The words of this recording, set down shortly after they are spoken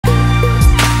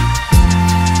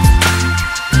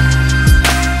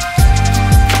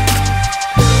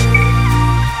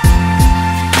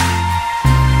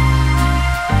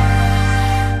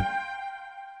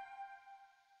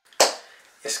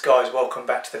guys, welcome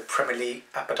back to the Premier League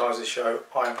Appetiser Show.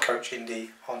 I am Coach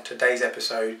Indy. On today's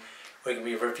episode we're going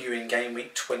to be reviewing game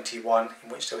week 21, in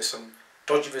which there were some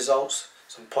dodgy results,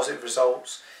 some positive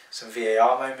results, some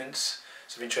VAR moments,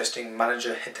 some interesting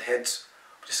manager head-to-heads,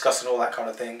 discussing all that kind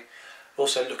of thing.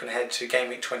 Also looking ahead to game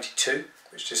week 22,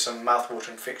 which is some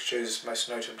mouth-watering fixtures, most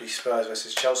notably Spurs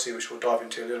versus Chelsea, which we'll dive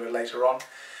into a little bit later on.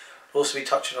 We'll also be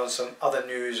touching on some other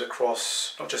news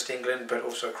across not just England but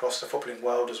also across the footballing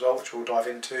world as well, which we'll dive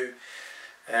into.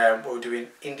 We're doing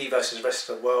Indy versus the rest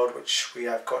of the world, which we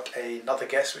have got another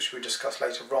guest which we'll discuss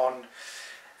later on,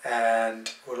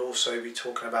 and we'll also be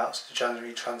talking about the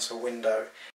January transfer window.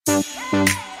 In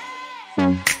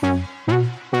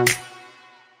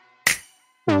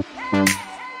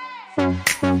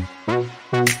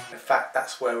fact,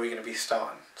 that's where we're going to be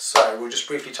starting, so we'll just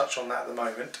briefly touch on that at the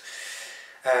moment.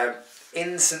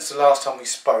 Since the last time we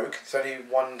spoke, there's only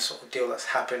one sort of deal that's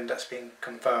happened that's been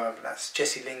confirmed, and that's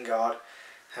Jesse Lingard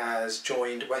has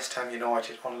joined West Ham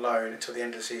United on loan until the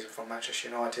end of the season from Manchester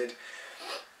United.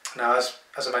 Now,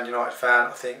 as a Man United fan,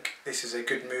 I think this is a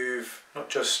good move, not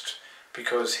just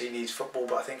because he needs football,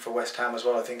 but I think for West Ham as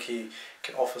well. I think he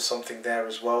can offer something there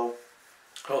as well.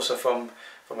 Also from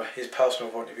his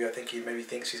personal point of view, I think he maybe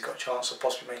thinks he's got a chance of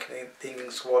possibly making the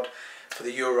England squad for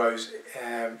the Euros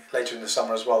later in the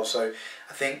summer as well. So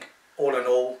I think all in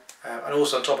all, and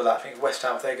also on top of that, I think West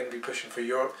Ham, if they're going to be pushing for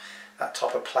Europe, that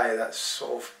type of player that's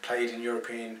sort of played in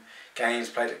European games,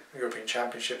 played at European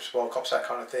Championships, World Cups, that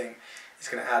kind of thing, is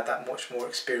going to add that much more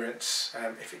experience.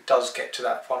 If it does get to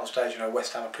that final stage, you know,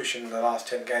 West Ham are pushing in the last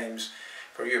 10 games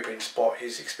for a European spot,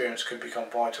 his experience could become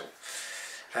vital.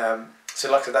 So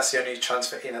like I said, that's the only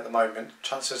transfer in at the moment.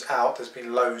 Transfers out, there's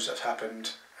been loads that's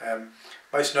happened.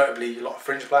 Most notably a lot of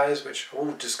fringe players, which I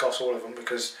will discuss all of them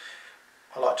because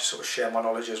I like to sort of share my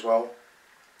knowledge as well.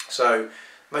 So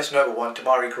most notable one,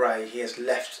 Demarai Gray, he has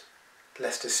left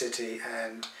Leicester City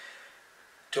and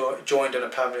joined on a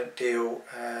permanent deal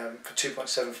for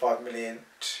 2.75 million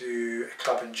to a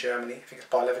club in Germany. I think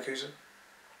it's Bayer Leverkusen.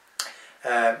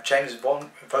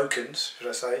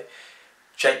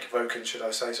 Jake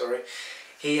Vokins, sorry.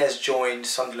 He has joined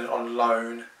Sunderland on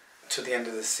loan to the end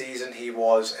of the season. He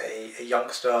was a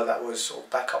youngster that was sort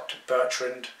of back up to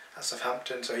Bertrand at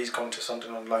Southampton, so he's gone to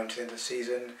Sunderland on loan to the end of the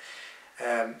season.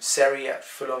 Seri at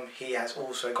Fulham, he has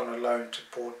also gone on loan to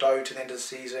Bordeaux to the end of the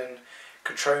season.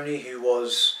 Cutrone, who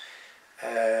was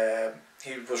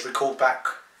recalled back,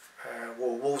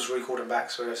 Wolves recalled him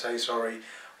back,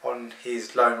 on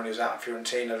his loan when he was out in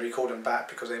Fiorentina. They recalled him back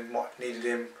because they might have needed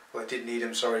him, or they did need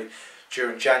him,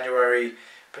 during January.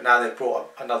 But now they've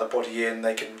brought another body in,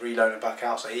 they can reloan him back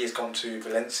out, so he has gone to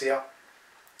Valencia.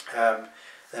 Then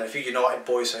a few United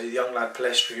boys, so the young lad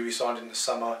Palestri, who we signed in the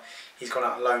summer, he's gone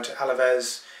out on loan to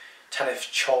Alaves. Tanef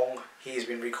Chong, he's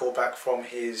been recalled back from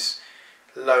his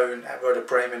loan at Werder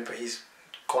Bremen, but he's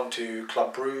gone to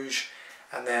Club Bruges.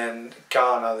 And then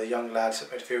Garner, the young lad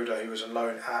midfielder who was on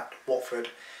loan at Watford,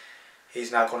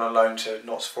 he's now gone on loan to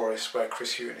Notts Forest, where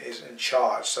Chris Hughton is in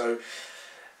charge. So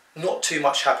not too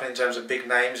much happening in terms of big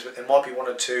names, but there might be one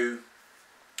or two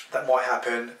that might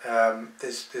happen.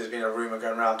 There's been a rumour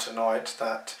going around tonight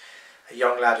that a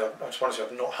young lad, I've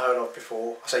not heard of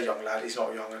before. I say young lad, he's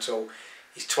not young at all.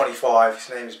 He's 25, his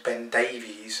name is Ben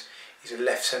Davies. He's a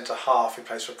left centre half who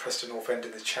plays for Preston North End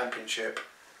in the Championship.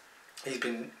 He's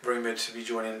been rumoured to be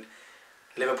joining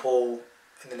Liverpool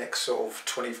in the next sort of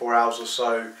 24 hours or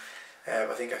so.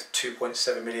 I think a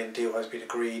 2.7 million deal has been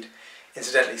agreed.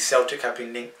 Incidentally, Celtic have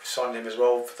been linked with signing him as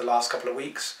well for the last couple of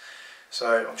weeks.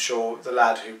 So I'm sure the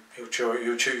lad who'll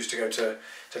choose to go to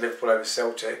Liverpool over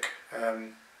Celtic.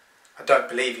 I don't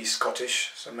believe he's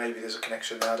Scottish, so maybe there's a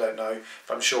connection there, I don't know.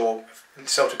 But I'm sure if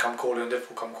Celtic come calling,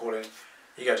 Liverpool come calling,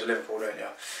 you go to Liverpool, don't you?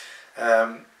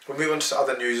 We'll move on to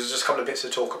other news. There's just a couple of bits to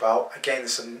talk about. Again,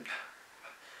 there's some,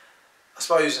 I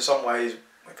suppose in some ways,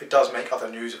 if it does make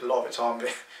other news, a lot of the time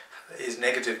it is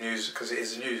negative news because it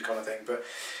is a news kind of thing. But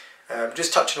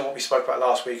just touching on what we spoke about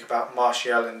last week about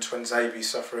Martial and Twinzaby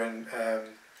suffering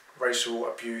racial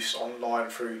abuse online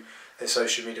through their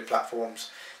social media platforms.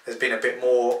 There's been a bit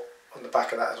more on the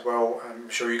back of that as well. I'm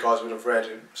sure you guys would have read,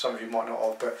 and some of you might not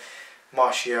have, but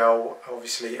Martial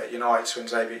obviously at United,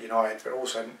 Twinzaby at United, but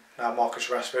also now Marcus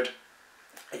Rashford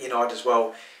at United as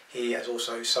well. He has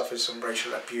also suffered some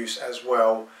racial abuse as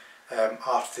well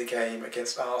after the game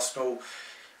against Arsenal.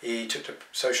 He took to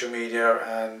social media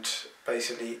and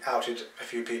basically outed a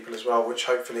few people as well, which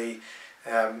hopefully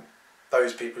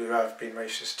those people who have been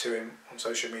racist to him on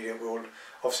social media will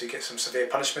obviously get some severe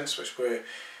punishments, which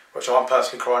I'm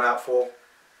personally crying out for.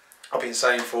 I've been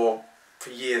saying for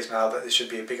years now that there should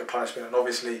be a bigger punishment, and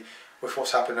obviously with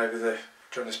what's happened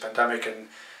during this pandemic and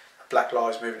Black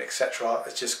Lives Movement, etc.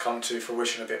 It's just come to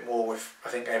fruition a bit more with, I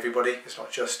think, everybody. It's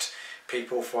not just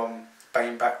people from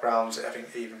BAME backgrounds. I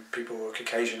think even people who are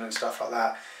Caucasian and stuff like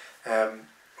that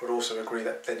would also agree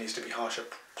that there needs to be harsher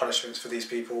punishments for these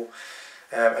people.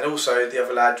 And also the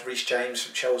other lad, Reece James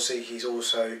from Chelsea, he's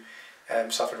also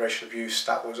suffered racial abuse.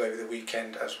 That was over the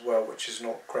weekend as well, which is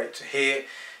not great to hear.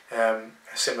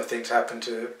 Similar things happened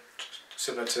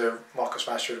similar to Marcus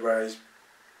Rashford, where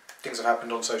things have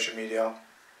happened on social media,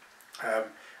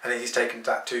 and he's taken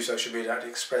that to social media and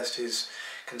expressed his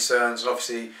concerns. And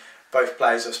obviously both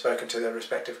players have spoken to their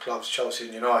respective clubs, Chelsea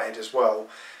and United as well,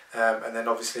 and then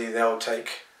obviously they'll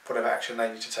take whatever action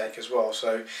they need to take as well.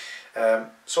 So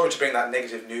sorry to bring that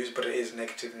negative news, but it is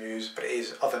negative news, but it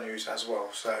is other news as well.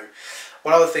 So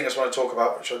one other thing I just want to talk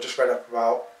about, which I just read up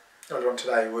about earlier on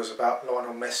today, was about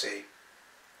Lionel Messi.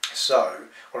 So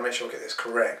I want to make sure I get this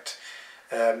correct.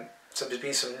 So there's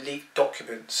been some leaked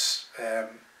documents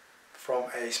from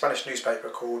a Spanish newspaper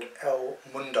called El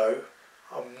Mundo.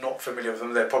 I'm not familiar with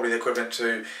them. They're probably the equivalent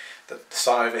to the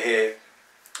Sun over here.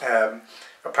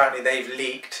 Apparently they've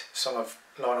leaked some of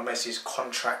Lionel Messi's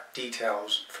contract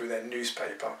details through their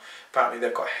newspaper. Apparently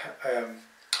they've got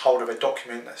hold of a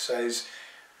document that says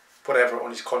whatever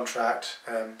on his contract.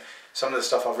 Some of the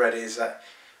stuff I've read is that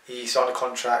he signed a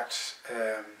contract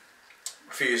a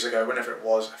few years ago, whenever it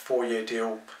was, a 4-year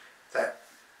deal, that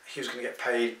he was going to get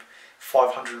paid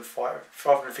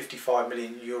 555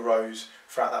 million euros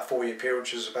throughout that 4-year period,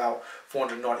 which is about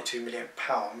 492 million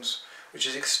pounds, which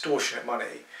is extortionate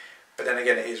money. But then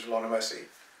again, it is Lionel Messi.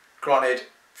 Granted,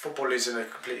 football is in a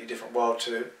completely different world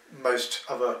to most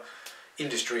other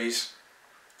industries,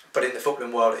 but in the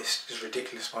footballing world, it's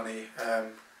ridiculous money.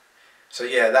 So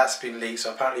yeah, that's been leaked.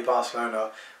 So apparently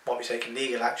Barcelona might be taking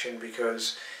legal action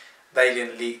because they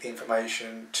didn't leak the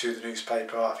information to the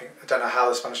newspaper. I don't know how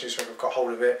the Spanish newspaper got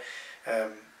hold of it,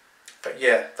 but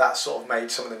yeah, that sort of made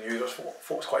some of the news. I thought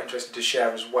it was quite interesting to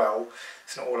share as well.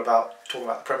 It's not all about talking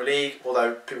about the Premier League,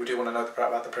 although people do want to know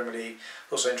about the Premier League.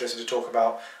 It's also interesting to talk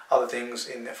about other things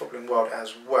in the footballing world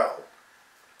as well.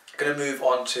 Going to move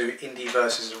on to Indy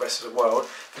versus the rest of the world.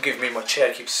 Forgive me, my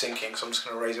chair keeps sinking, so I'm just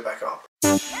going to raise it back up.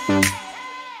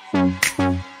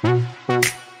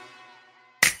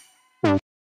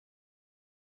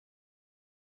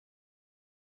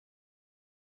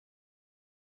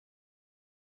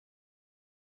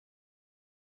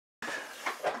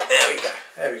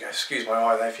 There we go, excuse my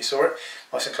eye there if you saw it,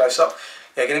 nice and close up.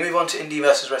 Yeah, going to move on to Indy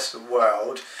versus rest of the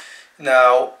world.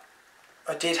 Now,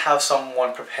 I did have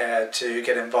someone prepared to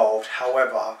get involved,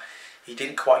 however, he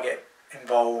didn't quite get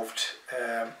involved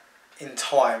in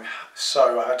time,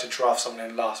 so I had to draft someone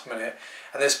in last minute,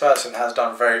 and this person has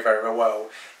done very, very well.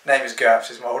 His name is Gaps,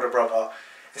 he's my older brother.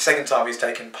 The second time he's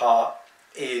taken part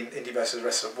in Indy versus the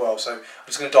rest of the world, so I'm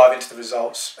just going to dive into the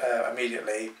results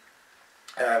immediately.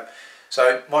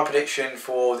 So my prediction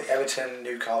for the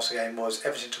Everton-Newcastle game was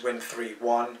Everton to win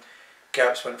 3-1.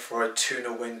 Gaps went for a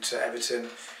 2-0 win to Everton,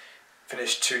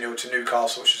 finished 2-0 to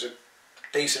Newcastle, which was a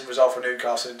decent result for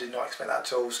Newcastle, and did not expect that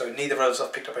at all. So neither of us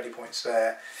have picked up any points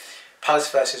there.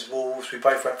 Palace versus Wolves, we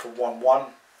both went for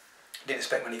 1-1. Didn't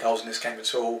expect many goals in this game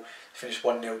at all. Finished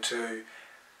 1-0 to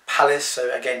Palace, so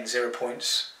again 0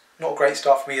 points. Not a great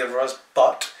start from either of us,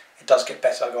 but it does get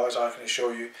better, guys, I can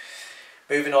assure you.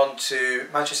 Moving on to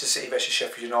Manchester City versus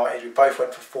Sheffield United, we both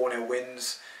went for 4-0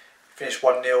 wins, finished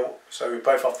 1-0, so we were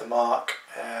both off the mark.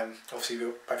 Obviously we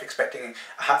were both expecting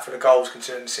a hatful of goals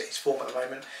considering City's form at the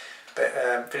moment, but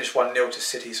finished 1-0 to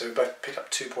City, so we both picked up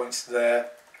 2 points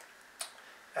there.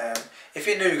 If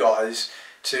you're new, guys,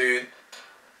 to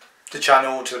the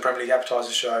channel, to the Premier League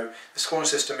Appetiser Show, the scoring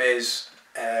system is,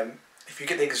 if you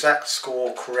get the exact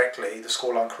score correctly, the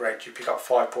scoreline correct, you pick up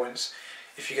 5 points.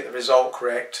 If you get the result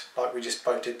correct, like we just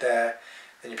both did there,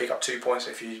 then you pick up 2 points.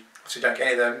 If you don't get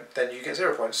any of them, then you get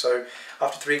 0 points. So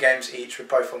after 3 games each, we're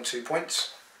both on 2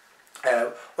 points.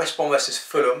 West Brom versus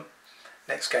Fulham,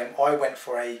 next game, I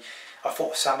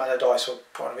thought Sam Allardyce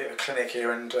would put on a bit of a clinic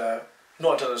here, and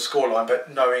not on the scoreline, but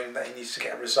knowing that he needs to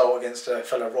get a result against a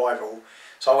fellow rival.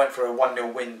 So I went for a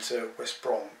 1-0 win to West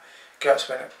Brom. Gertz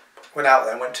went out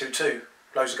there and went 2-2.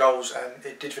 Loads of goals, and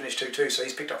it did finish 2-2, so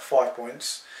he's picked up 5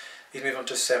 points. He's moved on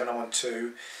to 7, I'm on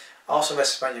 2. Arsenal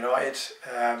versus Man United.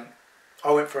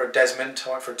 I went for a Desmond,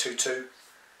 I went for a 2-2.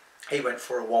 He went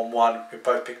for a 1-1. We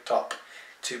both picked up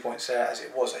 2 points there, as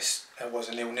it was a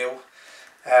 0-0.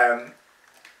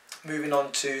 Moving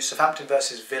on to Southampton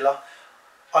versus Villa.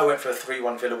 I went for a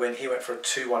 3-1 Villa win. He went for a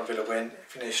 2-1 Villa win.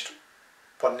 Finished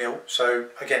 1-0. So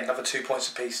again, another 2 points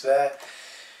apiece there.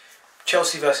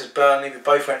 Chelsea versus Burnley, we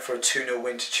both went for a 2-0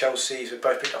 win to Chelsea, so we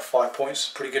both picked up 5 points.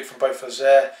 Pretty good from both of us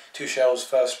there. Tuchel's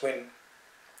first win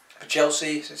For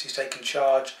Chelsea, since he's taken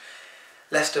charge,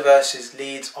 Leicester versus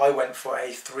Leeds, I went for a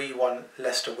 3-1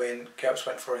 Leicester win. GURPS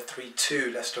went for a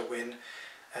 3-2 Leicester win,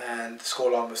 and the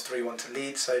scoreline was 3-1 to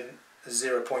Leeds, so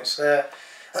 0 points there.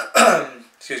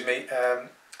 Excuse me.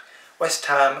 West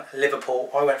Ham, Liverpool,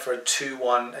 I went for a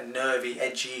 2-1, a nervy,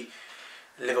 edgy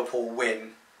Liverpool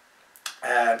win.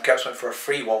 GURPS went for a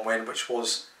 3-1 win, which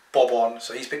was bob on,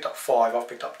 so he's picked up 5, I've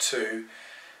picked up 2,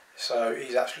 so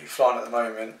he's absolutely flying at the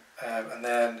moment. And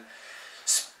then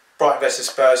Brighton versus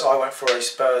Spurs, I went for a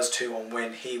Spurs 2-1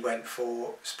 win, he went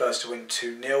for Spurs to win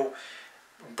 2-0.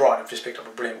 Brighton have just picked up a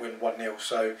brilliant win, 1-0,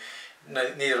 so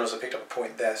neither of us have picked up a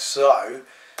point there. So,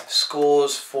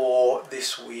 scores for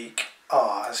this week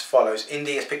are as follows.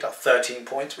 Indy has picked up 13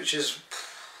 points, which is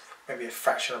maybe a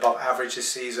fraction above average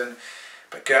this season,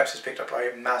 but GURPS has picked up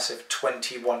a massive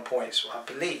 21 points. I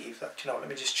believe that, you know, let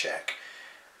me just check.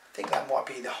 I think that might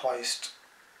be the highest.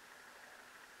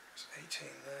 It's 18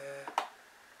 there.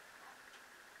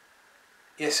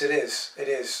 Yes, it is. It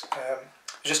is.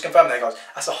 Just confirm there, guys.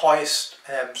 That's the highest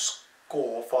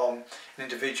score from an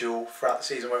individual throughout the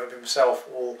season, whether it be himself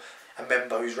or a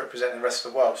member who's representing the rest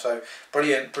of the world. So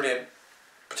brilliant, brilliant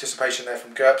participation there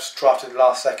from GURPS. Drafted the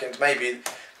last second. Maybe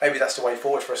that's the way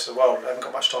forward for the rest of the world. I haven't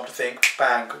got much time to think.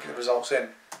 Bang, got the results in.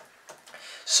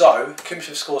 So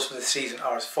cumulative scores for the season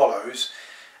are as follows.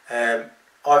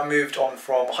 I've moved on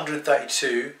from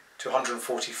 132 to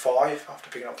 145 after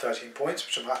picking up 13 points,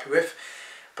 which I'm happy with.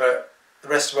 But the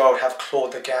rest of the world have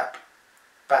clawed the gap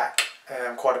back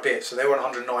quite a bit. So they were on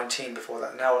 119 before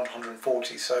that, now on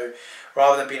 140. So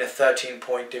rather than being a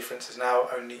 13-point difference, there's now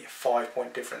only a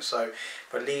 5-point difference. So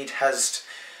the lead has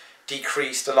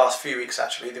decreased the last few weeks,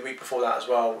 actually. The week before that as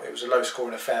well, it was a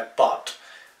low-scoring affair. But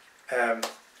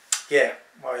yeah,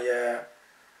 my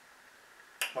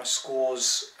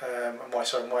scores and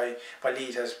my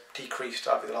lead has decreased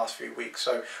over the last few weeks.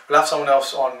 So we'll have someone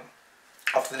else on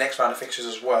after the next round of fixtures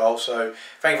as well. So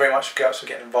thank you very much GURPS for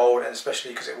getting involved, and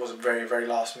especially because it was a very, very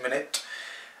last minute.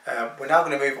 We're now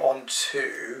going to move on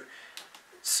to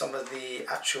some of the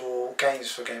actual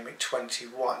games for game week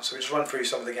 21. So we'll just run through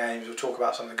some of the games, we'll talk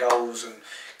about some of the goals and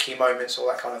key moments, all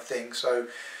that kind of thing. So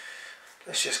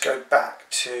let's just go back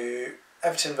to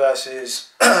Everton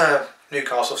versus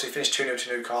Newcastle. Obviously finished 2-0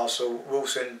 to Newcastle.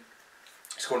 Wilson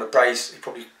scored a brace. He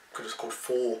probably could have scored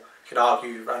 4. You could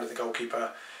argue, rounded the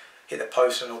goalkeeper, hit the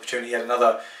post, and an opportunity. He had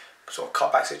another sort of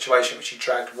cutback situation which he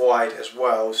dragged wide as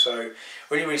well. So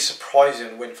really, really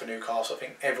surprising win for Newcastle. I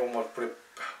think everyone would have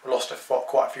lost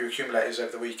quite a few accumulators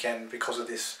over the weekend because of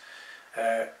this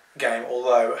game.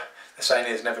 Although the saying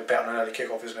is never bet on an early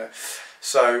kickoff, isn't it?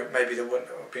 So maybe there wouldn't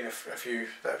have been a few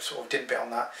that sort of didn't bet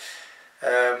on that.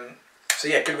 So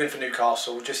yeah, good win for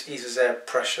Newcastle. Just eases their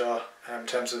pressure in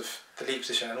terms of the league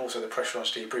position, and also the pressure on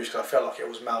Steve Bruce, because I felt like it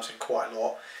was mounting quite a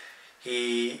lot.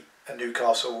 He and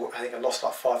Newcastle, I think, had lost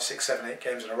like 5, 6, 7, 8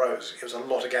 games in a row. It was a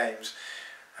lot of games.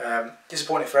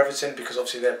 Disappointing for Everton, because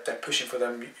obviously they're pushing for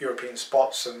them European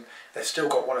spots, and they've still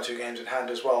got 1 or 2 games in hand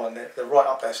as well, and they're right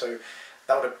up there. So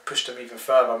that would have pushed them even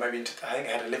further, maybe into, I think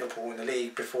they had a Liverpool in the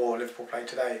league before Liverpool played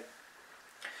today.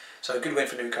 So a good win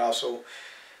for Newcastle.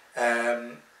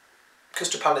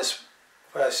 Crystal Palace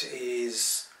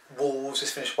versus Wolves.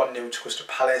 This finished 1-0 to Crystal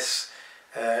Palace.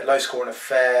 Low scoring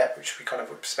affair, which we kind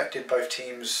of expected. Both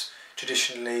teams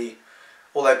traditionally,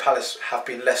 although Palace have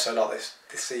been less so like this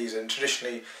season,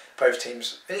 traditionally both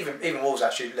teams, and even Wolves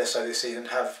actually less so this season,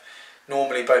 have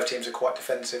normally both teams are quite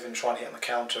defensive and trying to hit on the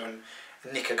counter and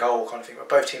nick a goal kind of thing. But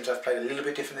both teams have played a little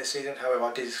bit different this season. However,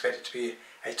 I did expect it to be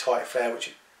a tight affair, which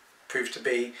it proved to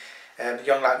be. The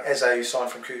young lad Eze, who signed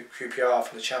from QPR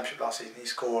from the Championship last season, he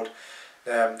scored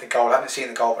the goal. I haven't seen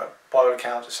the goal, but by all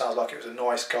accounts it sounds like it was a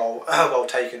nice goal, well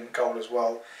taken goal as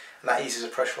well, and that eases the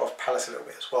pressure off Palace a little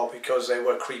bit as well, because they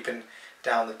were creeping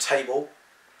down the table.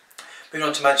 Moving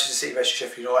on to Manchester City versus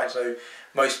Sheffield United. So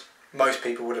most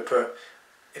people would have put,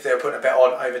 if they were putting a bet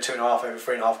on over 2.5, over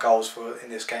 3.5 goals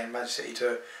in this game, Manchester City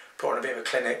to put on a bit of a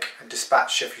clinic and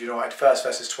dispatch Sheffield United first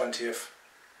versus 20th.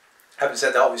 Having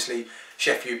said that, obviously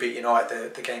Sheffield beat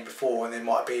United the game before, and they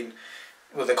might have been,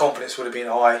 well, the confidence would have been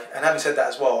high. And having said that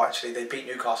as well, actually they beat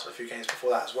Newcastle a few games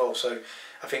before that as well. So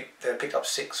I think they picked up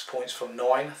 6 points from 9,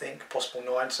 I think, possible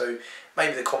 9. So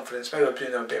maybe the confidence, maybe we're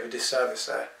doing them a bit of a disservice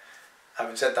there.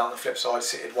 Having said that, on the flip side,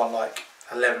 City had won like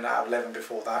 11 out of 11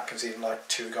 before that, conceding like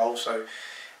 2 goals. So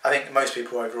I think most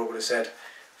people overall would have said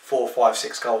 4, 5,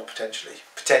 6 goals potentially.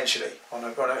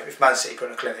 If Man City put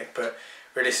in a clinic, but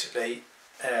realistically,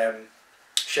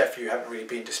 Sheffield haven't really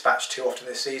been dispatched too often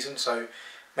this season. So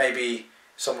maybe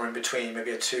somewhere in between,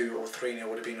 maybe a 2 or 3-0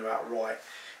 would have been about right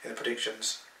in the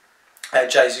predictions.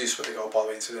 Jesus with the goal, by the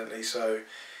way, incidentally. So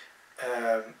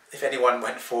if anyone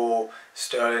went for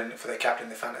Sterling for their captain in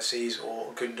the fantasies,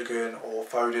 or Gundogan or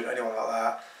Foden or anyone like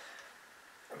that,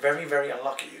 very, very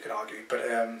unlucky, you could argue. But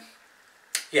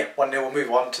yeah, 1-0. We'll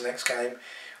move on to the next game,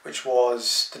 which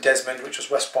was the Desmond, which was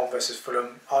West Brom versus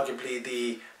Fulham, arguably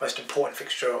the most important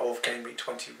fixture of game week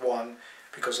 21,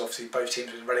 because obviously both teams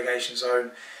were in the relegation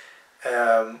zone.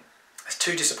 It's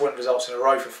 2 disappointing results in a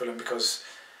row for Fulham, because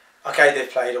okay, they've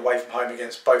played away from home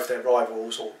against both their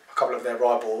rivals, or a couple of their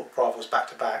rivals back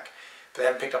to back, but they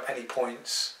haven't picked up any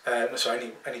points.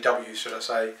 Any W's, should I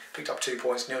say? Picked up 2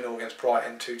 points, 0-0 against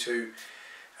Brighton, 2-2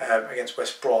 against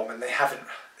West Brom, and they haven't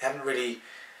really.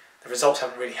 The results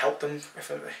haven't really helped them.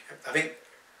 I think,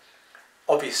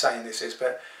 obvious saying this is,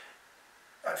 but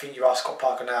I think you ask Scott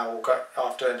Parker now, or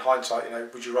after in hindsight,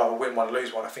 would you rather win one or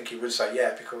lose one? I think he would say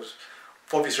yeah, because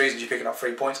for obvious reasons you're picking up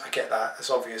 3 points. I get that,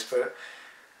 it's obvious, but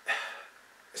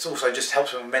it's also just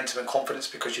helps with momentum and confidence,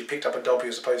 because you picked up a W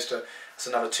as opposed to it's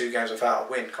another 2 games without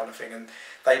a win kind of thing. And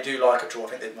they do like a draw. I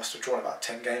think they must have drawn about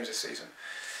 10 games this season.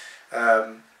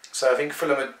 So I think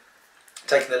Fulham had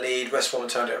taken the lead, West Brom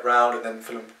had turned it around, and then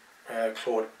Fulham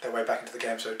clawed their way back into the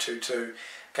game, so 2-2.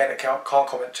 Again, I can't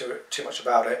comment too much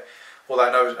about it, although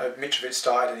I know Mitrovic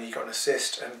started and he got an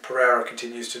assist, and Pereira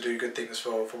continues to do good things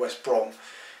for West Brom,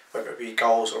 whether it be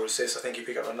goals or assists. I think he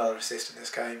picked up another assist in this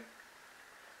game.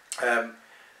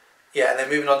 Yeah, and then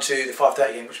moving on to the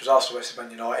 5:30 game, which was Arsenal versus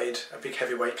Man United, a big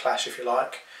heavyweight clash, if you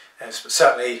like.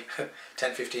 Certainly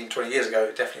 10, 15, 20 years ago,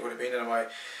 it definitely would have been in a way.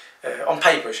 On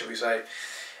paper, should we say.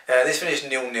 This finished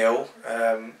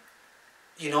 0-0.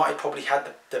 United probably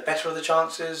had the better of the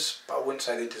chances, but I wouldn't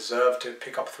say they deserved to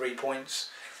pick up 3 points.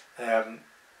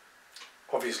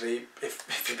 Obviously,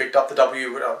 if you picked up the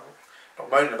W, we're not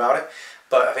moaning about it,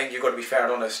 but I think you've got to be fair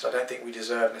and honest. I don't think we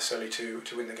deserve necessarily to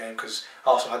win the game, because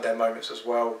Arsenal had their moments as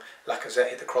well. Lacazette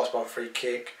hit the crossbar free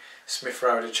kick, Smith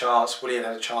Rowe had a chance, Willian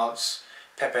had a chance,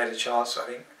 Pepe had a chance. I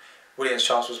think Willian's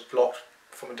chance was blocked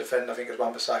from a defender, I think it was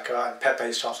Wan-Bissaka, and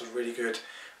Pepe's chance was really good,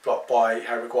 blocked by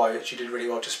Harry Maguire, which he did really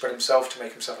well to spread himself, to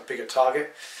make himself a bigger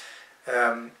target.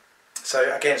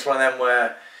 So again, it's one of them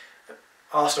where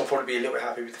Arsenal will probably be a little bit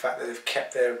happy with the fact that they've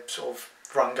kept their sort of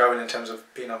run going in terms of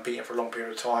being unbeaten for a long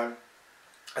period of time.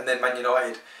 And then Man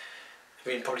United have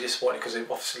been probably disappointed, because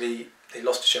they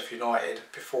lost to Sheffield United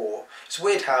before. It's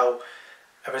weird how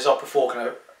a result before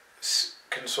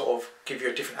can sort of give you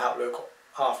a different outlook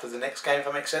after the next game, if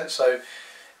that makes sense. So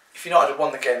if United had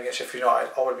won the game against Sheffield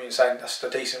United, I would have been saying that's a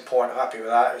decent point, I'm happy with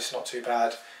that, it's not too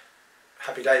bad,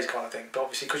 happy days kind of thing. But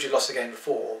obviously, because you lost the game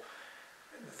before,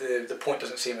 the point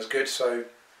doesn't seem as good, so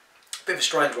a bit of a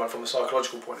strange one from a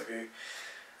psychological point of view.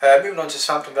 Moving on to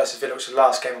Southampton versus Villa, which was the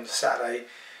last game on the Saturday,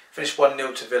 finished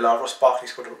 1-0 to Villa. Ross Barkley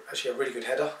scored actually a really good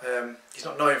header. He's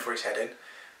not known for his heading,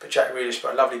 but Jack Grealish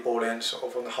put a lovely ball in, sort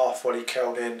of on the half volley,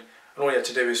 curled in, and all he had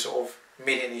to do is sort of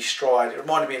meet in his stride. It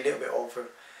reminded me a little bit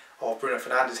of Bruno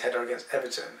Fernandes' header against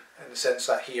Everton, in the sense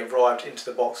that he arrived into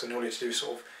the box and all he had to do was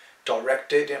sort of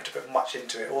direct it, didn't have to put much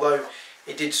into it, although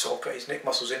he did sort of put his neck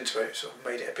muscles into it, sort of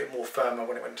made it a bit more firmer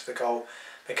when it went to the goal.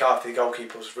 I think after the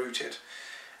goalkeeper was rooted.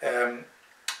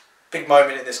 Big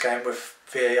moment in this game with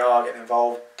VAR getting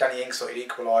involved. Danny Ings thought he'd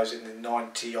equalise in the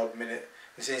 90-odd minute.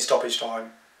 It's in stoppage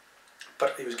time,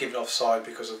 but he was given offside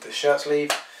because of the shirt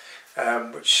sleeve,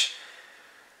 which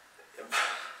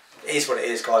is what it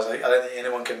is, guys. I don't think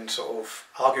anyone can sort of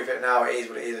argue with it now. It is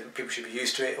what it is. People should be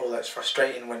used to it. Although it's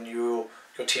frustrating when your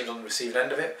team's on the receiving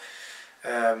end of it.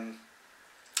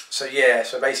 So yeah,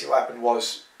 so basically what happened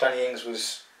was Danny Ings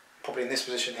was probably in this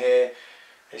position here.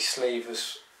 His sleeve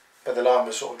was, but the line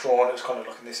was sort of drawn. It was kind of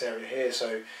like in this area here.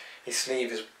 So his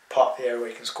sleeve is part of the area where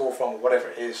he can score from, or whatever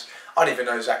it is. I don't even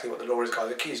know exactly what the law is, guys.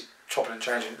 The key's chopping and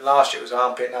changing. Last year it was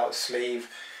armpit, now it's sleeve.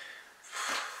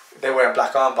 They're wearing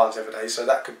black armbands every day, so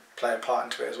that could play a part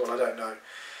into it as well. I don't know.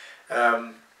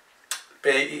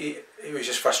 But it was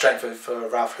just frustrating for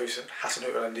Ralph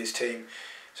Hasenhüttl and his team,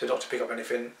 so not to pick up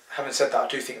anything. Having said that, I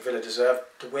do think Villa deserved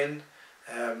the win.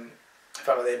 I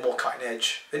felt like they had more cutting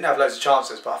edge. They didn't have loads of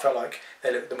chances, but I felt like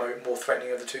they looked the more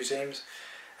threatening of the two teams.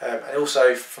 And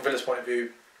also, from Villa's point of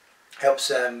view, helps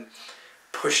them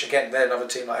push again. They're another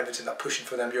team like Everton that are pushing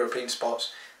for them European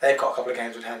spots. They've got a couple of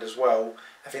games in hand as well.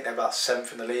 I think they're about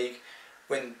 7th in the league.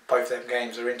 Win both them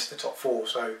games, they're into the top 4.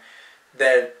 So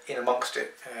they're in amongst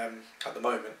it at the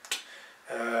moment.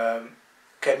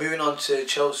 Okay, moving on to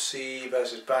Chelsea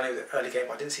versus Burnley, the early game.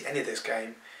 I didn't see any of this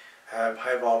game.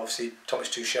 However, obviously Thomas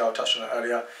Tuchel, touched on it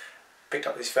earlier, picked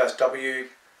up his first W.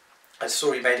 I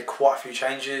saw he made quite a few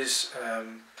changes.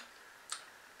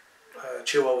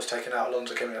 Chilwell was taken out,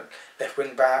 Alonso came in at left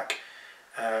wing back,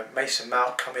 Mason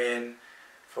Mount come in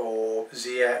for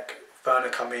Ziyech, Werner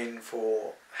come in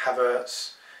for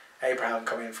Havertz, Abraham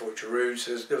coming in for Giroud.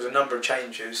 So there was a number of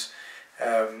changes.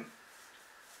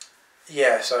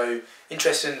 Yeah, so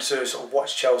interesting to sort of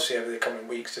watch Chelsea over the coming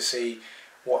weeks to see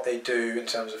what they do in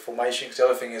terms of formation. Because the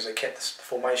other thing is they kept the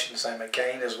formation the same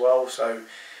again as well. So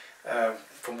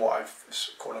from what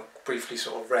I've kind of briefly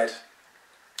sort of read,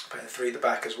 playing 3 at the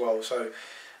back as well. So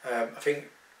I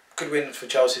think good win for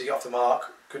Chelsea to get off the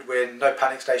mark. Good win. No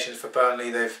panic stations for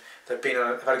Burnley. They've had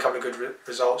a couple of good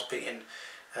results, beating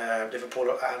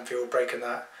Liverpool at Anfield, breaking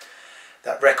that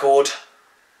record,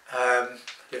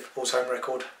 Liverpool's home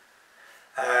record.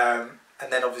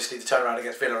 And then obviously the turnaround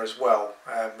against Villa as well,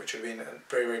 which would have been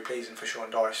very, very pleasing for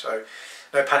Sean Dyche. So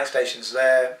no panic stations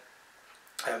there.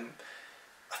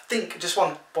 I think just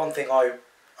one thing I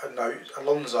note,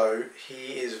 Alonso,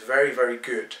 he is very, very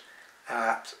good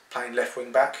at playing left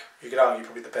wing back. You could argue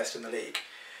probably the best in the league.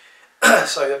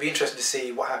 So it'll be interesting to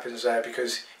see what happens there,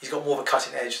 because he's got more of a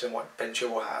cutting edge than what Ben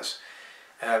Chilwell has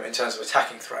in terms of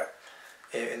attacking threat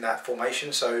in that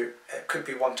formation. So it could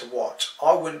be one to watch.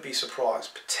 I wouldn't be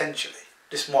surprised, potentially.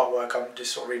 This might work, I'm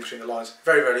just sort of reading between the lines.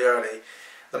 Very, very early.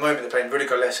 At the moment they're playing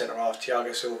Rudiger left centre half,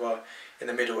 Thiago Silva in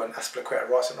the middle and Azpilicueta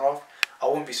right centre half. I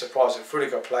wouldn't be surprised if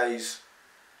Rudiger plays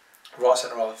right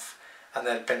centre half and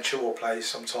then Ben Chilwell plays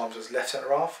sometimes as left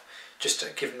centre half, just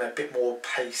to give them a bit more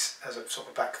pace as a sort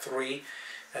of back 3,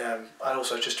 and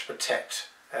also just to protect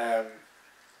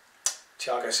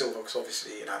Thiago Silva, because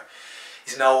obviously, you know,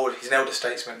 he's an elder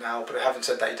statesman now, but having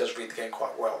said that, he does read the game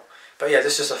quite well. But yeah,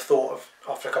 this is just a thought of,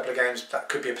 after a couple of games, that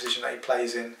could be a position that he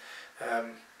plays in.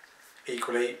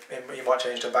 Equally, he might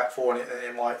change to a back 4,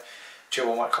 and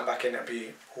Chilwell might come back in and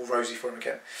be all rosy for him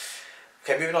again.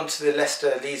 Okay, moving on to the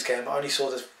Leicester-Leeds game. I only saw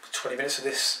the 20 minutes of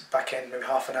this back end, maybe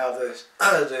half an hour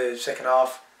of the second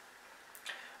half.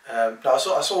 No, I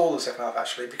saw all the second half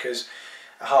actually, because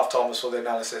at half time I saw the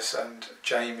analysis, and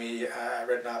Jamie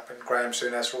Redknapp and Graham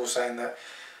Souness were all saying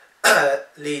that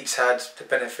Leeds had the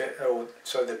benefit, or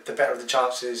so the better of the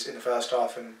chances in the first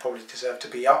half, and probably deserved to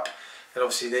be up. And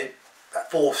obviously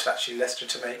that forced actually Leicester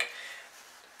to make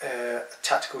a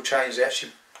tactical change. They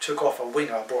actually took off a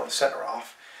winger and brought on a centre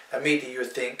half. Immediately you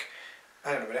would think,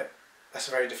 hang on a minute, that's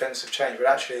a very defensive change, but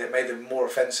actually it made them more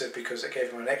offensive, because it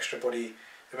gave them an extra body.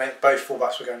 It meant both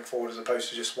fullbacks were going forward as opposed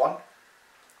to just one,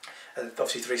 and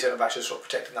obviously 3 centre backs just sort of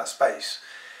protecting that space,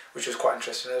 which was quite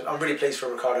interesting. I'm really pleased for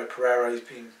Ricardo Pereira. He's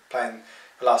been playing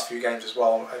the last few games as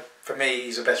well. For me,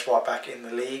 he's the best right back in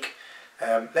the league.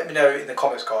 Let me know in the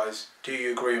comments, guys, do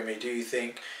you agree with me? Do you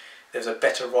think there's a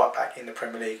better right back in the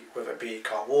Premier League, whether it be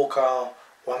Kyle Walker,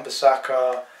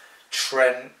 Wan-Bissaka,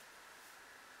 Trent,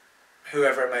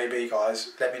 whoever it may be,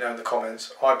 guys? Let me know in the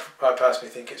comments. I personally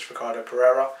think it's Ricardo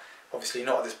Pereira. Obviously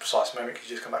not at this precise moment because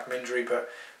he's just come back from injury, but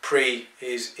pre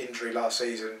his injury last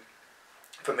season,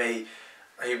 for me,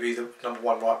 he'd be the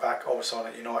 #1 right back of a sign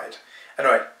at United.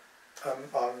 Anyway,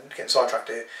 I'm getting sidetracked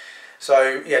here.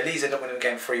 So yeah, Leeds ended up winning the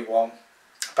game 3-1.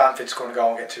 Bamford scoring a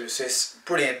goal and getting 2 assists.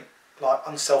 Brilliant, like,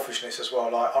 unselfishness as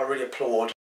well. Like, I really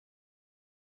applaud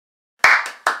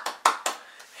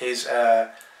his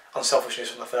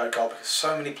unselfishness on the 3rd goal, because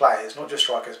so many players, not just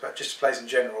strikers but just players in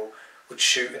general, would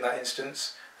shoot in that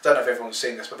instance. I don't know if everyone's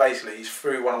seen this, but basically he's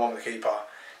through 1-on-1 with the keeper,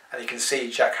 and you can see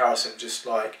Jack Harrison just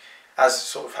like,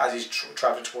 as he's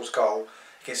travelling towards goal,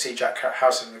 you can see Jack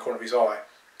Harrison in the corner of his eye,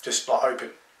 just like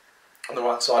open on the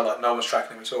right side, like no one's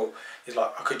tracking him at all. He's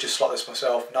like, I could just slot this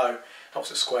myself. No,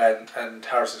 opposite square, and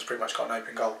Harrison's pretty much got an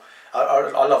open goal.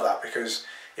 I love that, because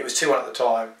it was 2-1 at the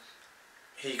time.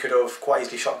 He could have quite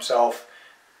easily shot himself,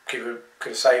 keeper could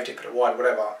have saved it, put it wide,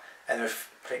 whatever, and with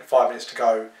I think 5 minutes to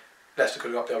go, Leicester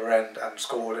could have got the other end and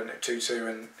scored, and at 2-2,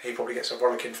 and he probably gets a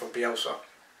rollicking from Bielsa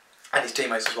and his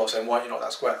teammates as well, saying, why are you not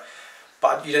that square?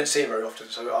 But you don't see it very often,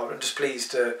 so I'm just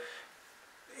pleased to.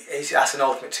 That's an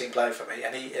ultimate team player for me,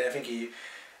 and I think he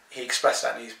expressed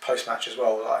that in his post match as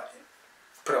well. Like,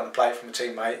 put it on the plate from a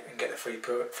teammate and get the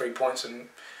 3 points, and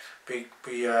we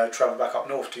travel back up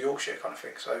north to Yorkshire, kind of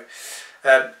thing. So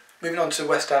moving on to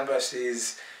West Ham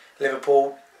versus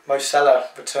Liverpool. Mo Salah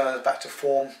returns back to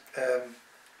form.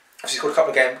 He scored a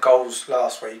couple of goals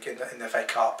last week in the FA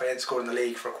Cup, but he hadn't scored in the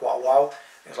league for quite a while.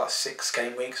 It was like 6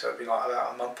 game weeks, so it'd be like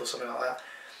about a month or something like that.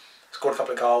 Scored a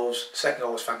couple of goals. Second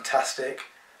goal was fantastic.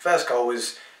 First goal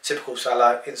was typical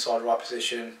Salah, inside right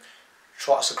position.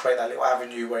 Tries to create that little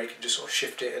avenue where he can just sort of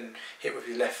shift it and hit with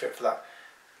his left foot for that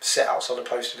set outside the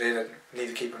post and in, and leave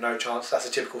the keeper no chance. That's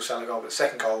a typical Salah goal. But the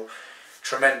second goal,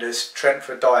 tremendous. Trent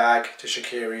for Diag to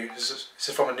Shaqiri. This is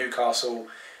from a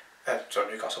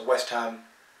West Ham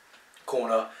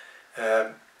corner.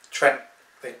 Trent,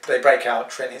 they break out.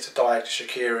 Trent hits a Diag to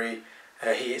Shaqiri.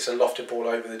 He hits a lofted ball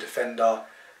over the defender.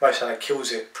 Mo Salah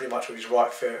kills it pretty much with his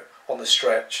right foot on the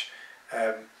stretch,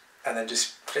 and then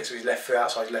just flicks with his left foot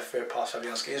outside his left foot past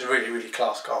Fabianski. It's a really, really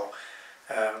class goal.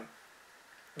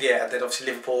 Yeah, and then obviously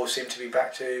Liverpool seem to be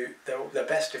back to their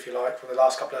best, if you like, from the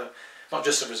last couple of, not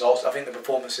just the results, I think the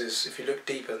performances, if you look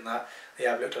deeper than that, they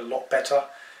have looked a lot better,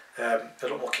 a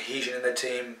lot more cohesion in their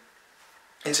team.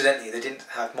 Incidentally, they didn't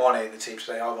have Mane in the team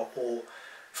today either, or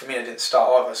Firmino didn't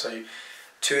start either, so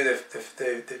two of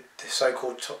the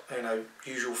so-called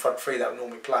usual front three that would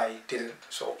normally play didn't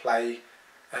sort of play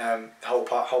the whole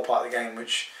part of the game,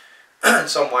 which in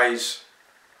some ways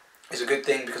is a good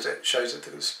thing because it shows that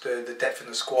the depth in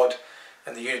the squad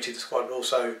and the unity of the squad, but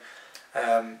also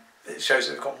it shows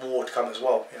that they've got more to come as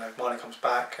well. You know, if Mane comes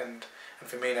back and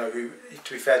Firmino, who,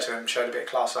 to be fair to him, showed a bit of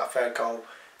class at that third goal,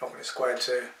 knocking it square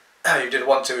to, he did a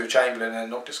 1-2 with Chamberlain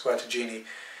and knocked it square to Gini.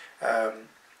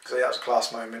 So that was a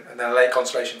class moment. And then a late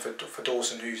consolation for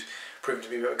Dawson, who's proven to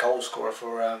be a bit of a goal scorer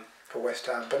for West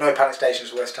Ham. But no panic stations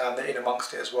for West Ham, they're in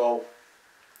amongst it as well,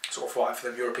 sort of fighting for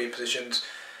them European positions.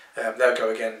 They'll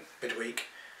go again midweek.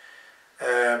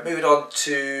 Moving on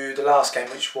to the last game,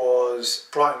 which was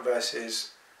Brighton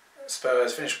versus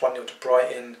Spurs. Finished 1-0 to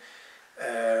Brighton.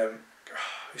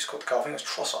 Who scored the goal? I think it was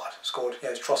Trossard scored. Yeah,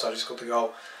 it was Trossard who scored the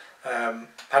goal.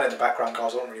 Had it in the background,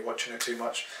 guys. I wasn't really watching it too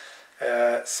much.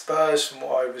 Spurs, from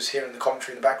what I was hearing in the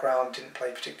commentary in the background, didn't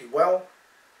play particularly well.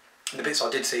 And the bits I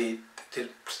did see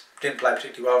didn't play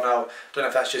particularly well. Now, I don't know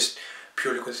if that's just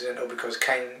purely coincidental because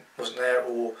Kane wasn't there,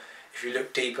 or if you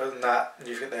look deeper than that, and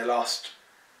you look at their last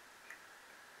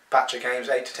batch of games,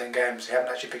 8 to 10 games, they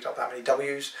haven't actually picked up that many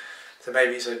W's. So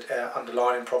maybe it's an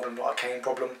underlying problem, not a Kane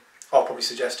problem. I'll probably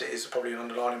suggest it is probably an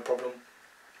underlying problem.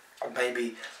 And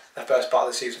maybe the first part of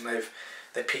the season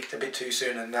they peaked a bit too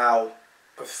soon, and now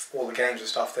with all the games and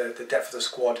stuff, the depth of the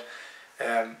squad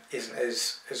isn't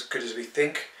as good as we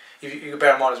think. You can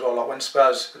bear in mind as well, like when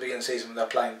Spurs at the beginning of the season, when they're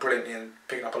playing brilliantly and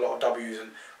picking up a lot of W's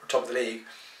and were top of the league,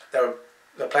 they're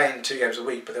playing 2 games a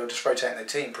week, but they were just rotating their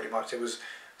team pretty much. It was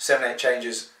 7-8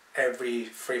 changes every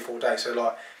 3-4 days. So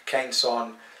like Kane,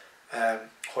 Son,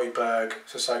 Højbjerg,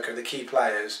 Sissoko, the key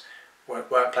players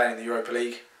weren't playing in the Europa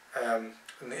League in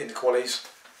the qualies.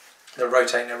 They're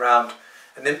rotating around,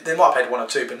 and they might have played 1 or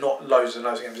 2, but not loads and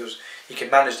loads of games. You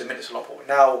can manage the minutes a lot more.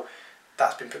 Now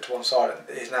that's been put to one side, and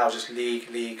it's now just league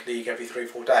every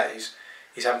 3-4 days.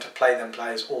 He's having to play them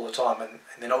players all the time, and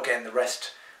they're not getting the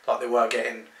rest like they were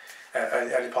getting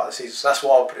early part of the season. So that's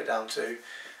what I'll put it down to.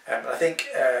 And I think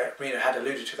Mourinho had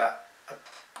alluded to that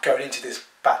going into this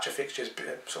batch of fixtures,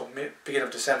 sort of beginning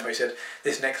of December. He said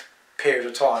this next period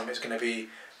of time is going to be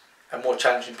a more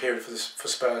challenging period for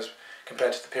Spurs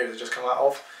compared to the period they've just come out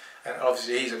of. And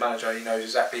obviously he's a manager, he knows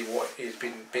exactly what he's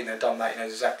been there, done that. He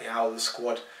knows exactly how the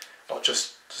squad, not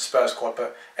just the Spurs squad,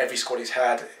 but every squad he's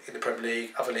had in the Premier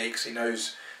League, other leagues, he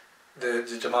knows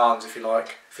the demands, if you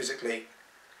like, physically.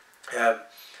 So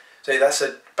that's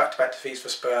a back-to-back defeats for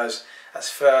Spurs. That's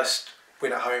first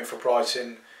win at home for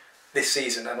Brighton this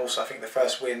season, and also I think the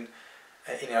first win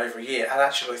in over a year. And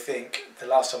actually I think the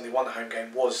last time they won a home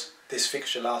game was this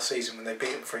fixture last season when they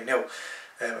beat them 3-0.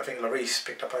 I think Lloris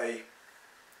picked up a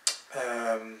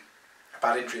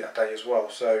bad injury that day as well.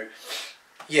 So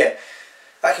yeah,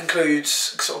 that concludes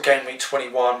sort of game week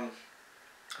 21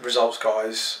 results,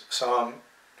 guys. Some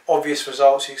obvious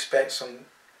results you expect, some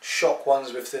shock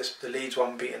ones with the Leeds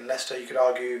one beating Leicester, you could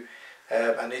argue,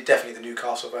 and definitely the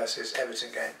Newcastle versus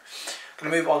Everton game. I'm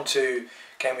going to move on to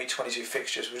game week 22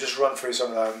 fixtures. We'll just run through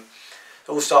some of them.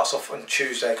 It all starts off on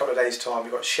Tuesday, a couple of days' time.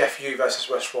 We've got Sheffield versus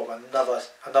West Brom, another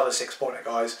 6-pointer,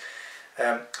 guys.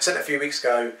 I said it a few weeks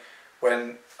ago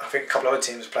when I think a couple of other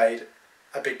teams played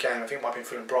a big game. I think it might have been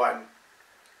Fulham Brighton.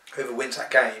 Whoever wins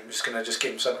that game is going to just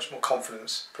give them so much more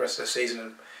confidence for the rest of the season,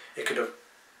 and it could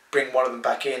bring one of them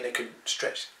back in. It could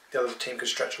stretch, the other team could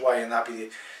stretch away, and that'd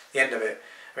be the end of it.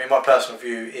 I mean, my personal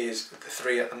view is the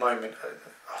 3 at the moment.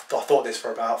 I've thought this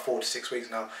for about 4 to 6 weeks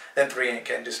now. Them 3 ain't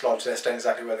getting dislodged. They're staying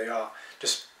exactly where they are.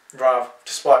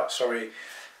 Despite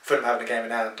Fulham having a game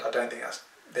in hand, I don't think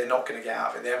they're not going to get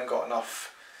out of it. They haven't got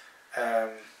enough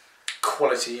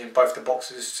quality in both the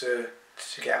boxes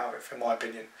to get out of it, in my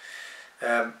opinion.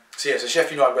 So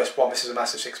Sheffield United West Brom. This is a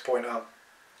massive 6-pointer.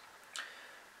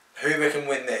 Who can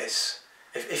win this?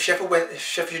 If Sheffield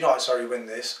United win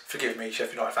this, forgive me,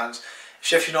 Sheffield United fans. If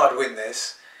Sheffield United win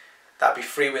this, that'd be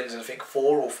 3 wins in I think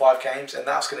 4 or 5 games, and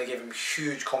that's going to give them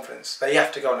huge confidence. They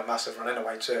have to go on a massive run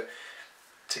anyway to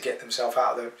get themselves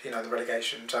out of the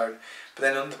relegation zone. But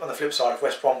then on the flip side, if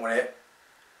West Brom win it,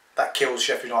 that kills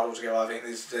Sheffield United altogether. I think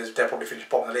they'll probably finish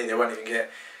bottom of the league. They won't even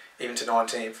get to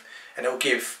 19th, and it'll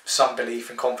give some belief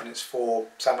and confidence for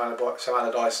Sam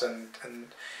Allardyce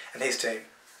and his team.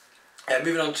 And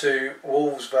moving on to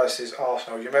Wolves versus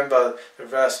Arsenal. You remember the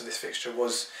reverse of this fixture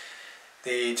was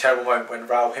the terrible moment when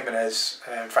Raul Jimenez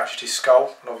fractured his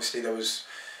skull, and obviously there was,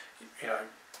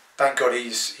 thank God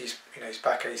he's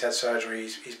back. He's had surgery.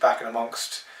 He's back and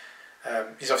amongst.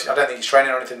 He's obviously, I don't think he's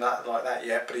training or anything like that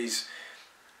yet, but he's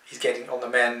getting on the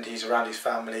mend. He's around his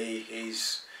family.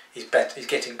 He's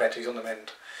getting better. He's on the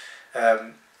mend.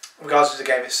 Regards to the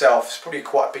game itself, it's probably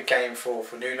quite a big game for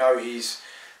Nuno.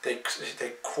 They're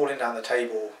crawling down the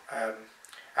table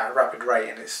at a rapid rate,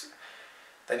 and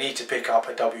they need to pick up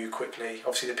a W quickly.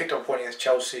 Obviously, they picked up a point against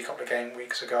Chelsea a couple of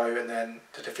weeks ago, and then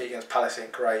the defeat against Palace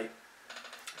ain't great.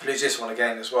 If you lose this one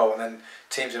again as well, and then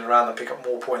teams in and around them pick up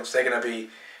more points, they're going to be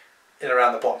in and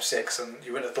around the bottom 6, and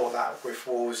you wouldn't have thought that with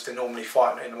Wolves. They're normally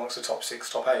fighting in amongst the top 6,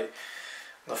 top 8. On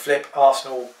the flip,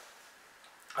 Arsenal,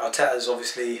 Arteta's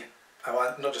obviously,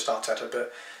 not just Arteta,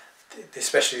 but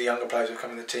especially the younger players who have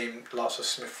come in the team, lots of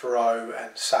Smith Rowe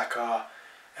and Saka,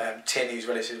 Tierney, who's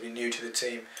relatively new to the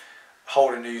team,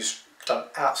 Holden, who's done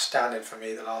outstanding for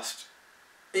me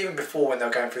even before when they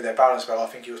were going through their balance spell. I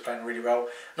think he was playing really well.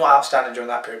 Not outstanding during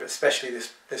that period, but especially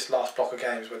this last block of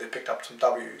games where they picked up some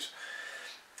W's.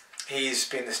 He's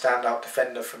been the standout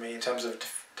defender for me in terms of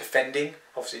defending.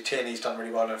 Obviously Tierney's done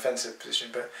really well in an offensive position,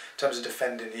 but in terms of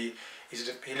defending, he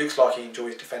looks like he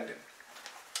enjoys defending.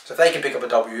 So if they can pick up a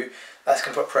W, that's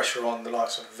going to put pressure on the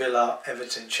likes of Villa,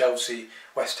 Everton, Chelsea,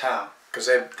 West Ham, because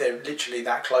they're literally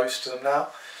that close to them now.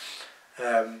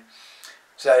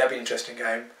 So that'll be an interesting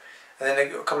game. And then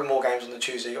they've got a couple of more games on the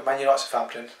Tuesday. You've got Man United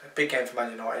Southampton, a big game for Man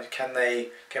United. Can they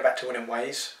get back to winning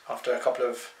ways after a couple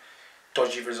of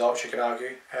dodgy results, you could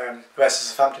argue? Whereas the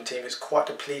Southampton team is quite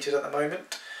depleted at the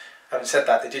moment. Having said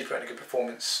that, they did put in a good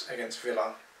performance against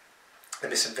Villa. They're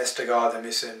missing Vestergaard, they're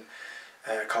missing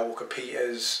Kyle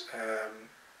Walker-Peters,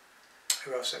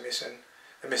 who else they're missing?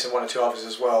 They're missing one or two others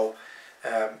as well.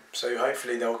 So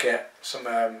hopefully they'll get some,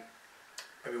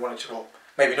 maybe one or two, well,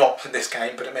 maybe not in this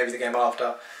game, but maybe the game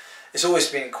after. It's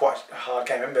always been quite a hard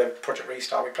game. I remember Project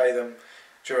Restart, we played them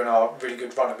during our really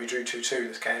good run and we drew 2-2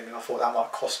 this game, and I thought that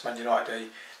might cost Man United a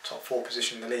top 4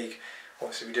 position in the league.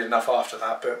 Obviously we did enough after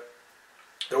that, but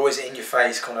they're always in your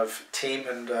face kind of team,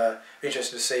 and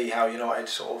interesting to see how United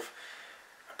sort of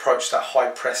approach that high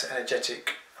press,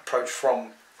 energetic approach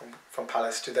from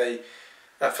Palace.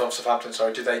 From Southampton,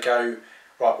 sorry, do they go,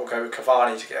 right, we'll go with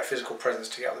Cavani to get a physical presence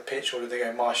to get on the pitch, or do they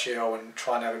go Martial and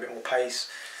try and have a bit more pace?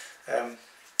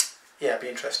 Yeah, it'd be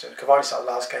interesting. Cavani started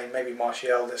last game, maybe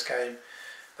Martial this game.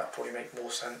 That'd probably make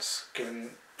more sense,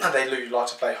 given they like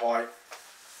to play high.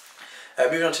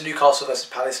 Moving on to Newcastle versus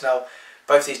Palace now.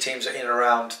 Both these teams are in and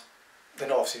around, they're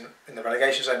not obviously in the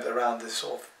relegation zone, but they're around the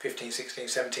sort of 15th, 16th,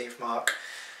 17th mark.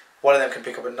 One of them can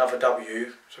pick up another W,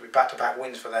 so it'll be back-to-back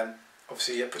wins for them.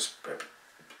 Obviously it puts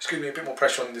a bit more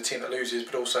pressure on the team that loses,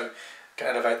 but also can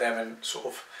elevate them, and sort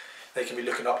of they can be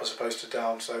looking up as opposed to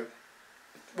down. So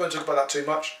won't talk about that too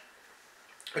much.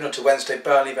 Moving on to Wednesday,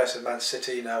 Burnley versus Man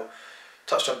City. Now,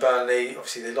 touched on Burnley,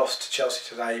 obviously they lost to Chelsea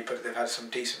today, but they've had some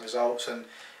decent results, and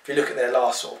if you look at their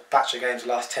last sort of batch of games, the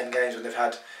last 10 games, when they've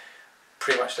had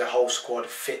pretty much their whole squad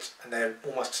fit, and they're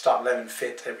almost start 11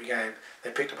 fit every game,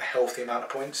 they've picked up a healthy amount of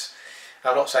points. Now,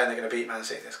 I'm not saying they're going to beat Man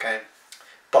City in this game,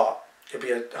 but it'll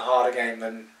be a harder game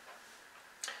than,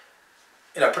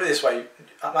 put it this way,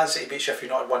 Man City beat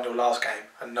Sheffield United 1-0 last game,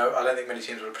 and no, I don't think many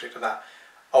teams would have predicted that.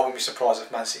 I wouldn't be surprised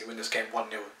if Man City win this game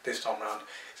 1-0 this time round.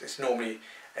 It's normally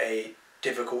a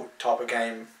difficult type of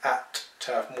game at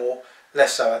Turf Moor,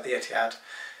 less so at the Etihad.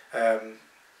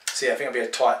 So yeah, I think it'll be a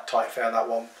tight affair on that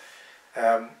one.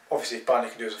 Obviously if Burnley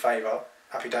can do us a favour,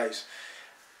 happy days.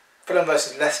 Fulham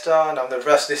versus Leicester. Now the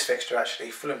reverse of this fixture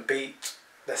actually. Fulham beat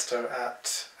Leicester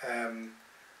at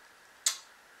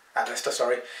Leicester,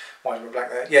 sorry. Mind me blank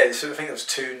there. Yeah, I think it was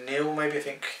 2-0 maybe. I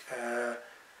think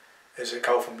there's a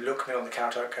goal from Lookman on the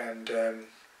counter-attack, and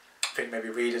I think maybe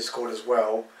Reed has scored as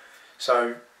well.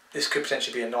 So this could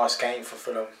potentially be a nice game for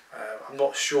Fulham. I'm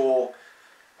not sure.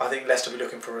 I think Leicester will be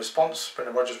looking for a response.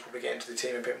 Brendan Rodgers will probably get into the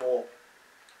team a bit more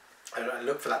and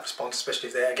look for that response, especially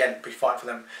if they again be fighting for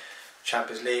them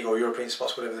Champions League or European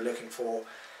spots, whatever they're looking for.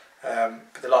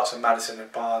 But the likes of Maddison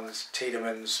and Barnes,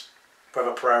 Tielemans,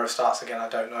 whether Pereira starts again, I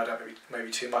don't know. I don't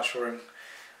maybe too much for him.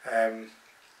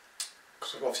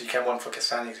 Because obviously came on for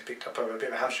Castagne, who picked up a bit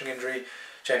of a hamstring injury.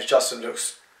 James Justin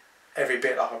looks every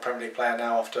bit like a Premier League player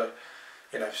now after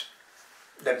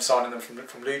them signing them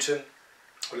from Luton,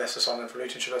 or Leicester signing them from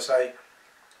Luton, should I say.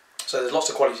 So there's lots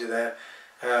of quality there.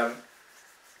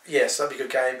 Yes, that'd be a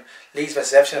good game. Leeds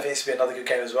versus Everton, I think this would be another good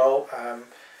game as well.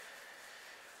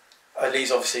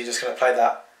 Leeds obviously just going to play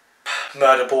that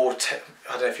murder ball.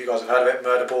 I don't know if you guys have heard of it,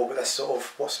 murder ball, but that's sort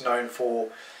of what's known for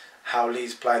how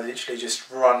Leeds play. They literally just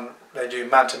run. They do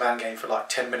man-to-man game for like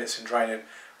 10 minutes in training,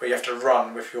 where you have to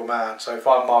run with your man. So if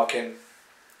I'm marking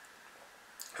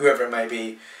whoever it may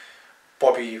be,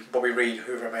 Bobby Reed,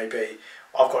 whoever it may be,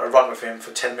 I've got to run with him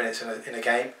for 10 minutes in a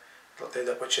game,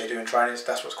 which they do in training.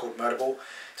 That's what's called murder ball.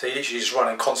 So you're literally just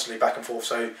running constantly back and forth.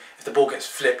 So if the ball gets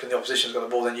flipped and the opposition's got the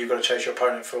ball, then you've got to chase your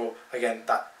opponent for, again,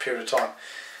 that period of time.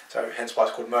 So hence why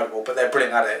it's called murder ball. But they're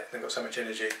brilliant at it. They've got so much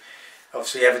energy.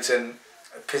 Obviously Everton,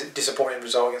 disappointing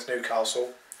result against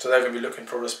Newcastle. So they're going to be looking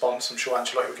for a response. I'm sure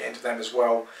Ancelotti will get into them as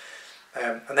well.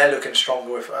 And they're looking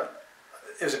stronger with...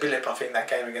 it was a blip, I think, that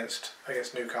game against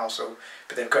Newcastle.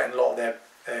 But they've gotten a lot of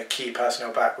their key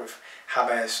personnel back with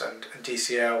James and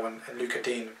DCL and Luca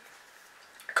Dean,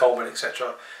 Coleman,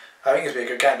 etc. I think it's going to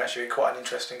be a good game, actually. Quite an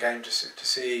interesting game to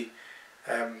see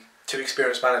two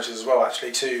experienced managers as well,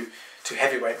 actually. Two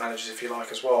heavyweight managers, if you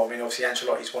like, as well. I mean, obviously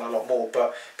Ancelotti's won a lot more,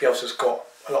 but Bielsa's got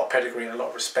a lot of pedigree and a lot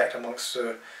of respect amongst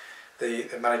the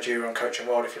managerial and coaching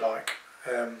world, if you like.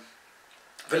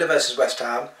 Villa versus West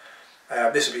Ham.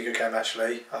 This will be a good game,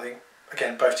 actually. I think,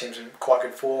 again, both teams in quite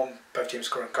good form. Both teams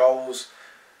scoring goals.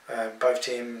 Both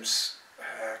teams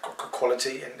got good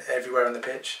quality everywhere on the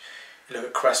pitch. You look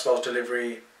at Cresswell's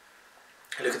delivery.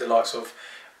 You look at the likes of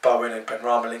Bowen and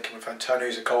Benrahma linking with Antonio,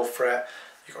 who's a goal threat.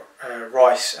 You've got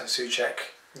Rice and Souček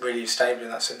really stable in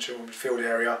that central midfield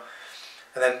area.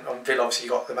 And then on Villa, obviously,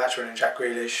 you've got the match winner Jack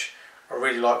Grealish. I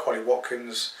really like Ollie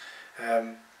Watkins.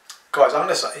 Guys, I'm going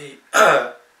to say...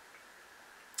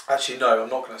 Actually, no, I'm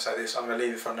not going to say this. I'm going to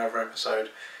leave it for another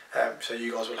episode. So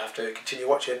you guys will have to continue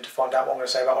watching to find out what I'm going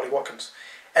to say about Ollie Watkins.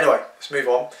 Anyway, let's move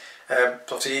on.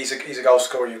 Obviously, he's a goal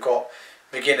scorer. You've got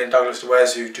McGinn and Douglas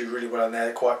Luiz, who do really well in there.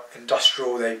 They're quite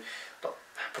industrial. They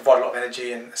provide a lot of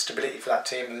energy and stability for that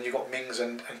team. And then you've got Mings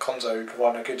and Konzo, who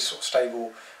provide a good sort of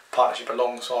stable partnership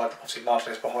alongside, obviously,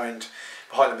 Martinez behind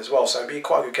them as well. So it'll be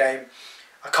quite a good game.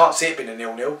 I can't see it being a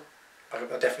 0-0. I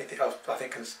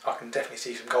think I can definitely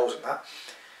see some goals in that.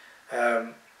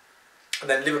 And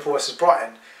then Liverpool versus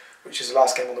Brighton, which is the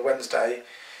last game on the Wednesday.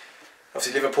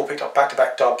 Obviously Liverpool picked up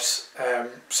back-to-back dubs,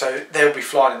 so they'll be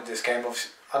flying into this game.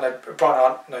 Obviously, I know Brighton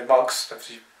aren't no mugs.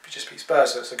 Obviously just beat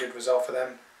Spurs, so it's a good result for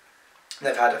them. And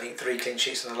they've had, I think, 3 clean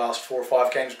sheets in the last 4 or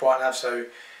 5 games Brighton have, so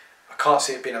I can't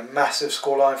see it being a massive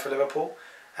scoreline for Liverpool.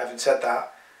 Having said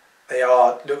that, they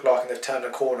look like they've turned a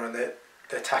corner, and the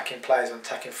attacking players and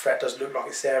attacking threat does look like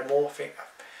it's there more. I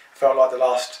felt like the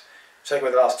last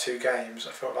 2 games,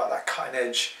 I felt like that cutting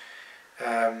edge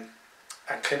and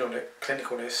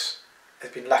clinicalness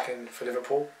has been lacking for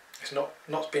Liverpool. It's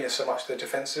not been so much the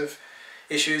defensive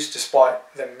issues,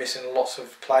 despite them missing lots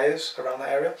of players around that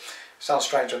area. Sounds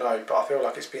strange, I know, but I feel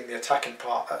like it's been the attacking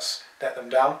part that's let them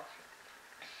down.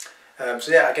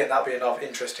 So yeah, again, that'll be another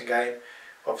interesting game.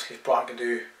 Obviously, if Brighton can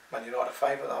do Man United a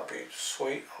favour, that'll be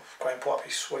sweet. Graham Potter would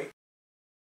be sweet.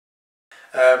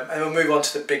 And we'll move on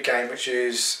to the big game, which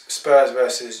is Spurs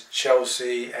versus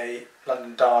Chelsea, a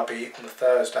London derby on the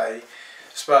Thursday.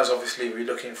 Spurs obviously will be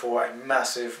looking for a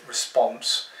massive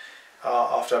response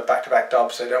after a back-to-back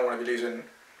dub, so they don't want to be losing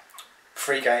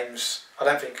 3 games. I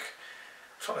don't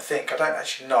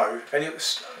actually know.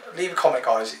 Leave a comment,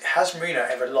 guys. Has Mourinho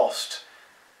ever lost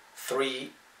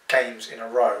 3 games in a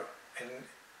row?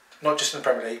 Not just in the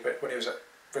Premier League, but when he was at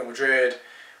Real Madrid,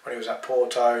 when he was at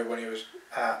Porto, when he was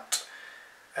at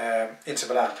Inter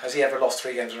Milan. Has he ever lost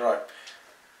 3 games in a row?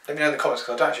 Let me know in the comments,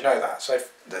 because I don't actually know that. So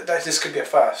this could be a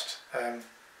first.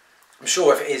 I'm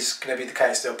sure if it is going to be the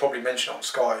case, they'll probably mention it on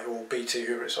Sky or BT,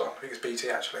 whoever it's on. I think it's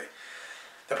BT actually.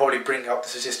 They'll probably bring up the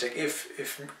statistic.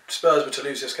 If Spurs were to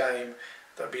lose this game,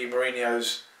 that would be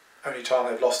Mourinho's only time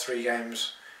they've lost 3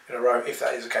 games in a row, if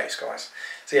that is the case, guys.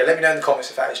 So yeah, let me know in the comments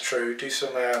if that is true. Do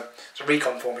some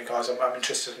recon for me, guys. I'm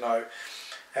interested to know.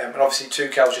 And obviously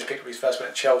Tuchel's just picked up his first win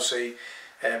at Chelsea.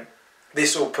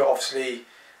 This will put, obviously,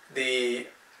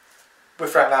 with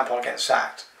Frank Lampard getting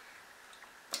sacked,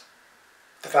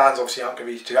 the fans obviously aren't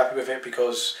going to be too happy with it,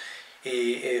 because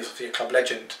he is obviously a club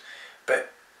legend.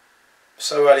 But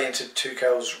so early into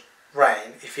Tuchel's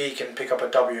reign, if he can pick up a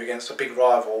W against a big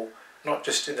rival, not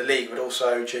just in the league but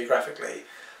also geographically,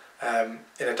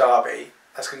 in a derby,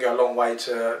 that's going to go a long way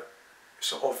to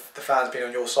sort of the fans being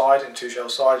on your side and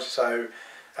Tuchel's side. So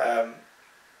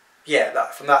yeah,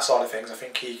 from that side of things, I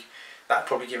think that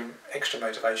probably give him extra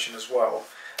motivation as well.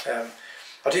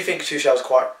 I do think Tuchel's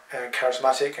quite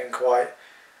charismatic and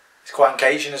he's quite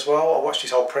engaging as well. I watched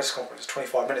his whole press conference,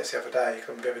 25 minutes the other day, because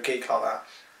I'm a bit of a geek like that.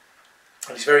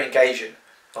 And he's very engaging.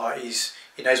 Like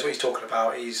he knows what he's talking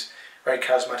about. He's very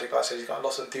charismatic, like I said. He's got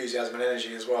lots of enthusiasm and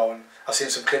energy as well. And I've seen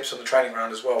some clips on the training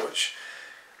ground as well, which,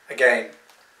 again,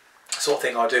 the sort of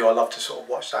thing I do. I love to sort of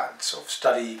watch that and sort of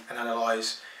study and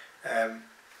analyse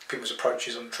people's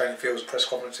approaches on training fields, press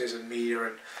conferences and media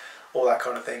and all that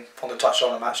kind of thing on the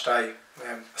touchline on match day.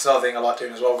 That's another thing I like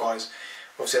doing as well, guys.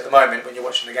 Obviously at the moment when you're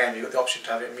watching the game you've got the option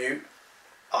to have it mute.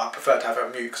 I prefer to have it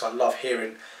on mute because I love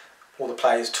hearing all the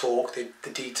players talk, the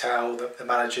detail, the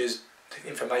managers, the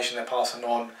information they're passing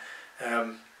on.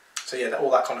 So yeah,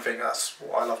 all that kind of thing, that's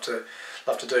what I love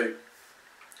to do.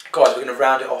 Guys, we're going to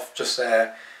round it off just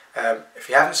there. If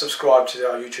you haven't subscribed to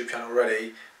our YouTube channel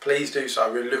already, please do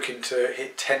so. We're looking to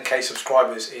hit 10k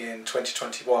subscribers in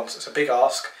 2021, so it's a big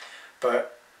ask,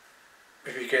 but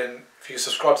if you can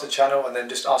subscribe to the channel and then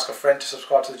just ask a friend to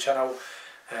subscribe to the channel,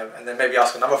 and then maybe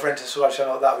ask another friend to subscribe to the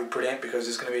channel, that would be brilliant, because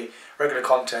there's going to be regular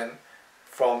content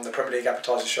from the Premier League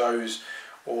Appetiser shows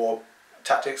or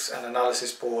tactics and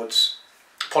analysis boards.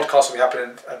 Podcasts will be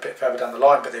happening a bit further down the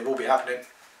line, but they will be happening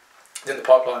in the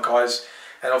pipeline, guys.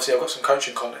 And obviously I've got some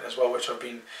coaching content as well, which I've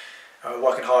been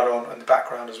working hard on in the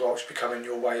background as well, which will be coming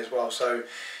your way as well. So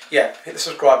yeah, hit the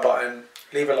subscribe button,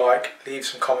 leave a like, leave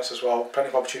some comments as well. Plenty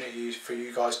of opportunities for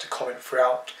you guys to comment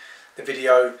throughout the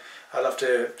video. I love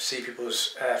to see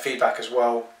people's feedback as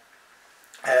well.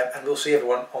 And we'll see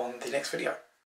everyone on the next video.